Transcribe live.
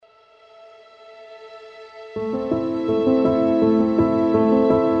Hey,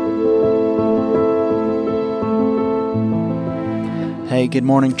 good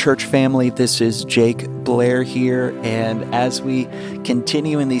morning, church family. This is Jake Blair here, and as we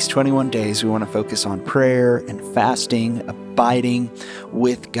continue in these 21 days, we want to focus on prayer and fasting, abiding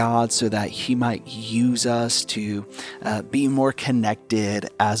with God so that He might use us to be more connected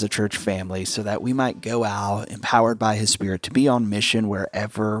as a church family, so that we might go out empowered by His Spirit to be on mission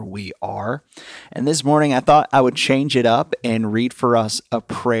wherever we are. And this morning, I thought I would change it up and read for us a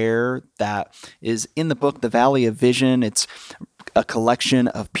prayer that is in the book, The Valley of Vision. It's a collection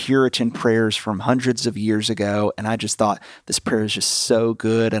of Puritan prayers from hundreds of years ago, and I just thought this prayer is just so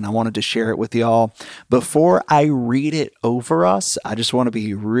good, and I wanted to share it with y'all. Before I read it over us, I just want to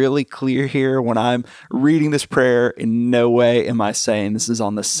be really clear here. When I'm reading this prayer, in no way am I saying this is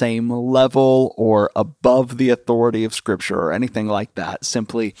on the same level or above the authority of Scripture or anything like that.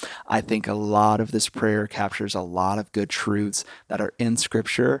 Simply, I think a lot of this prayer captures a lot of good truths that are in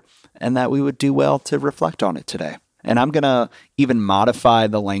Scripture, and that we would do well to reflect on it today. And I'm going to even modify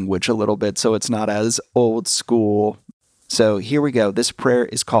the language a little bit so it's not as old school. So here we go. This prayer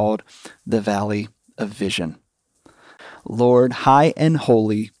is called the Valley of Vision. Lord, high and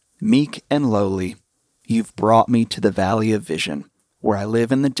holy, meek and lowly, you've brought me to the Valley of Vision, where I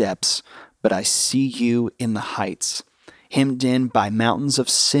live in the depths, but I see you in the heights. Hemmed in by mountains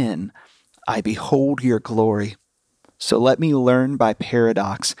of sin, I behold your glory. So let me learn by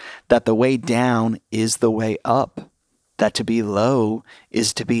paradox that the way down is the way up, that to be low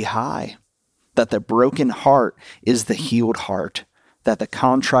is to be high, that the broken heart is the healed heart, that the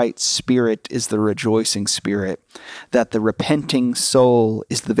contrite spirit is the rejoicing spirit, that the repenting soul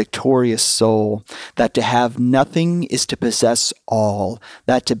is the victorious soul, that to have nothing is to possess all,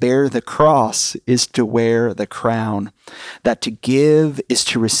 that to bear the cross is to wear the crown, that to give is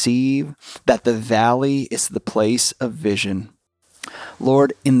to receive, that the valley is the place of vision.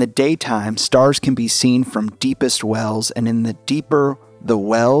 Lord, in the daytime, stars can be seen from deepest wells, and in the deeper the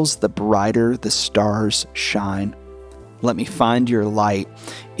wells, the brighter the stars shine. Let me find your light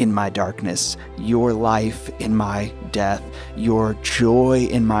in my darkness, your life in my death, your joy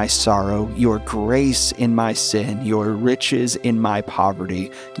in my sorrow, your grace in my sin, your riches in my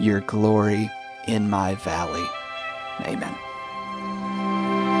poverty, your glory in my valley. Amen.